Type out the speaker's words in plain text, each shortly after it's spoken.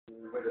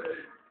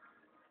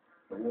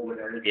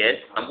Yes,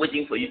 I'm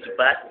waiting for you to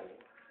pass.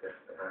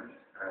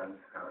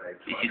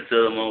 This is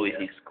Solomon with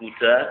his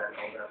scooter.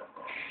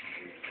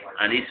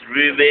 And it's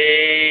Ruben.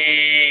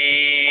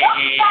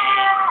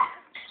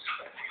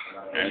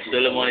 And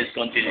Solomon is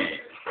continuing.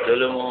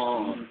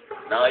 Solomon.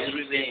 Now it's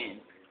Ruben.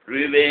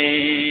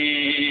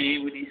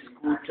 Ruben with his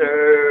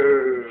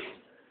scooter.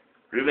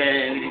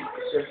 Ruben with his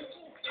scooter.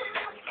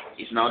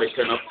 It's now the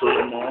turn of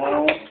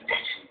Solomon.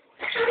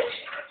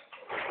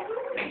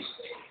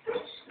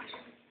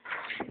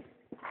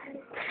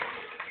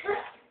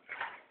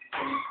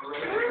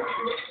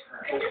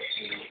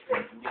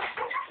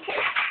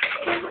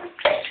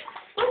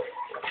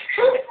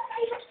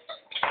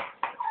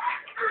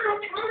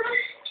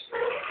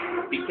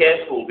 Be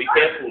careful, be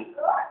careful.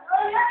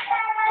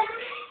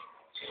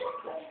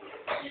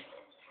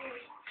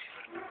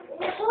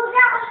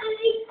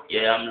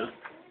 Yeah, I'm.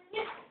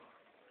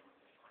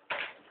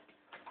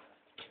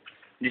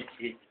 This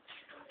is.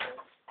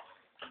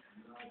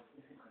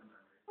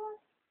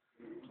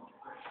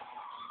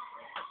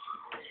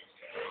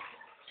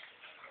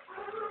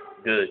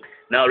 Good.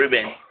 Now,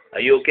 Ruben,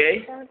 are you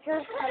okay?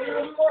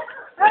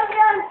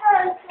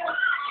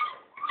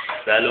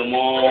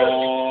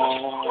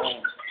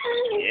 Salomon.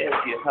 Yes,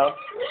 you have.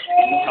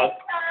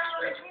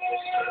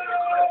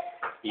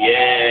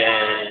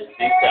 Yes,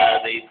 these are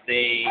the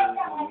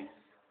things.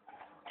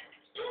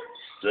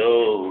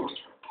 So,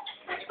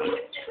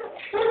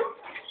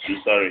 I'm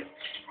sorry.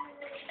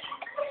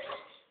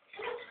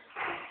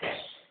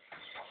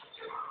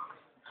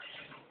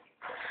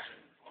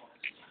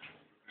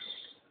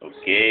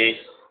 Okay.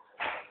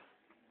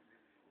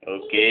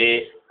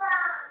 Okay.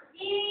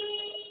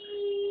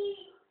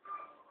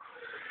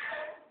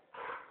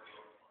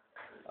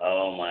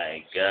 Oh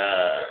my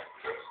God.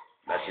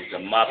 That is a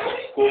map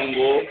of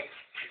Congo.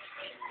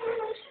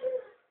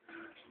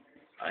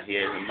 And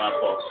here is a map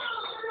of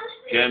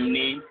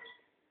Germany,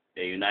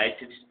 the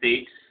United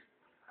States,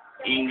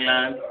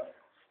 England,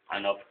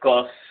 and of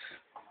course,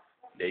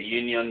 the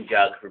Union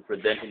Jack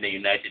representing the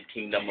United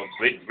Kingdom of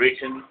Great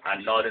Britain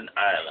and Northern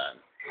Ireland.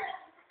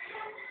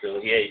 So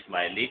here is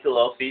my little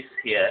office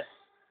here,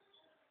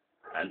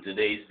 and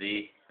today is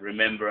the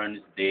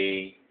Remembrance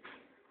Day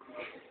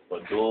for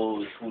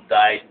those who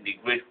died in the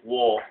Great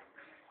War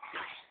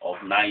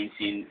of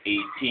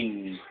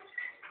 1918,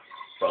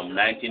 from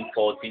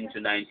 1914 to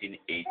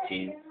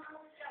 1918,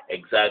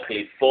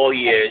 exactly 4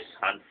 years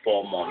and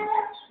 4 months,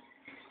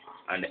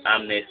 and the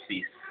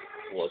armistice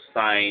was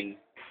signed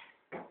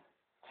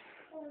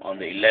on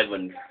the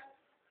 11th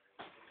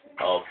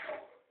of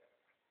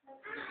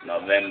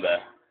November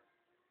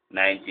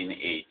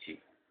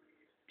 1980.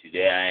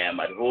 Today I am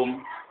at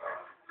home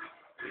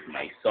with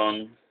my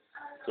son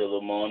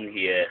Solomon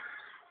here.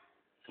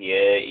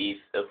 Here is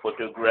a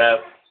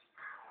photograph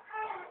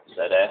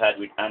that I had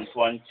with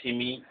Antoine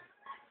Timmy,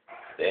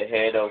 the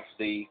head of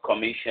the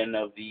Commission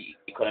of the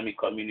Economic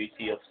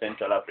Community of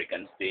Central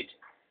African State.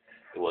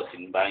 It was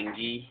in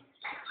Bangui.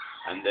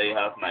 And there you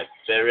have my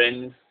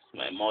parents,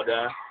 my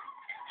mother.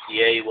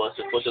 Here was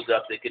a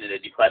photograph taken in the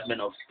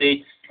Department of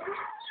State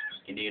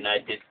in the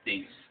United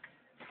States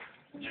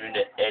during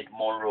the Ed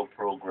Monroe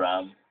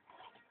program,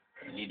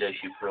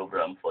 leadership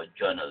program for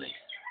journalists.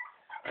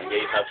 And there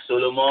you have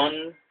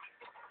Solomon,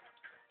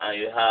 and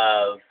you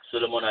have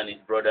Solomon and his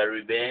brother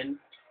Ruben,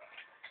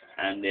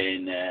 and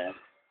then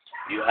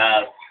you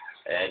have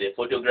the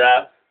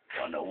photograph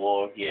on the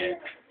wall here,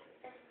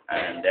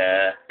 and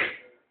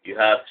you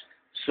have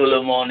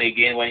Solomon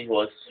again when he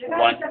was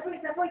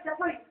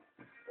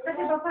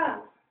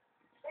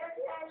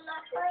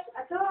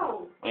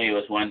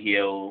one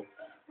year old,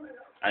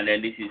 and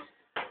then this is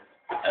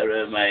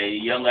my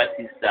younger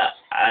sister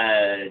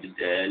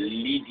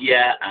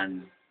Lydia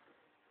and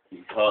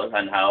her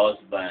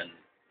husband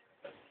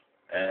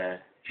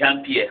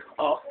Jean-Pierre.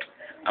 Oh,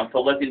 I'm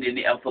forgetting the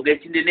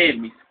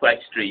name. It's quite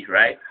strange,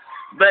 right?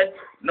 But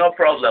no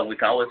problem. We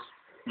can always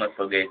not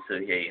forget. So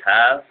here you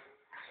have,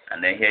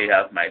 and then here you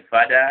have my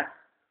father,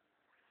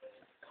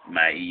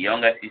 my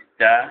younger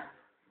sister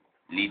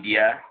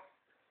Lydia,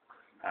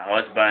 her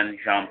husband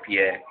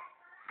Jean-Pierre,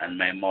 and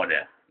my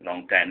mother.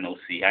 Long time no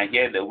see. And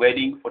here the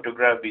wedding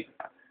photograph with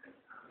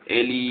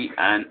Ellie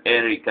and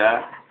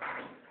Erica.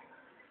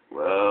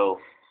 Well,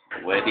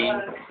 wedding.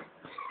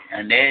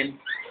 And then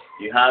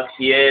you have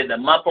here the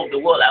map of the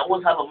world. I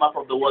always have a map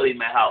of the world in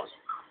my house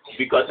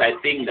because I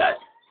think that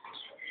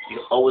you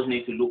always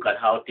need to look at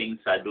how things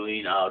are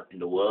doing out in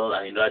the world,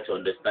 and in order to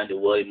understand the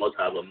world, you must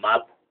have a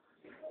map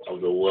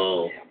of the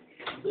world.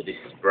 So this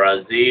is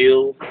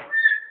Brazil.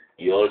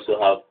 You also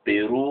have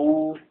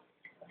Peru,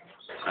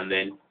 and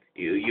then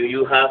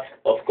you have,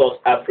 of course,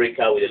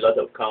 Africa with a lot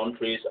of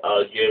countries: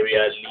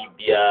 Algeria,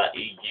 Libya,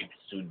 Egypt,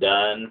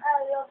 Sudan,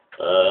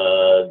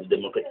 the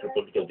Democratic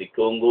Republic of the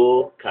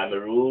Congo,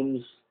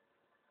 Cameroon,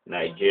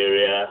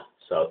 Nigeria,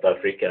 South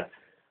Africa,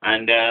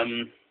 and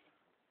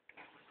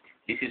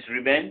this is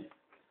Ruben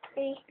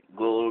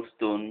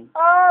Goldstone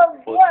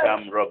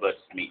Otam Robert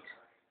Smith.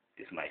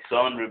 This is my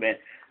son Ruben.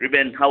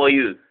 Ruben, how are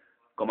you?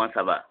 Comment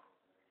ça va?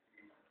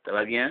 Ça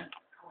va bien?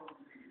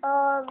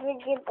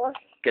 Je vais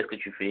brancher. Qu'est-ce que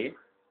tu fais?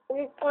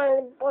 Je prends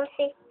le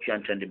brancher. Tu es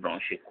en train de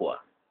brancher quoi?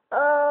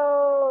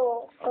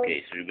 Oh.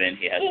 Okay, so Ruben,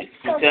 he has his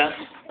scooter,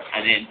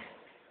 and then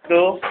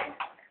so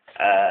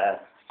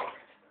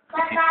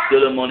this is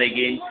Solomon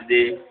again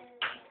today.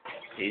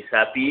 He's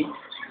happy,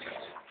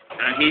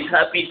 and he's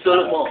happy.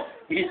 Solomon,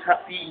 he's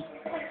happy.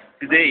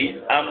 Today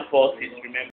is Armed Forces. Remember.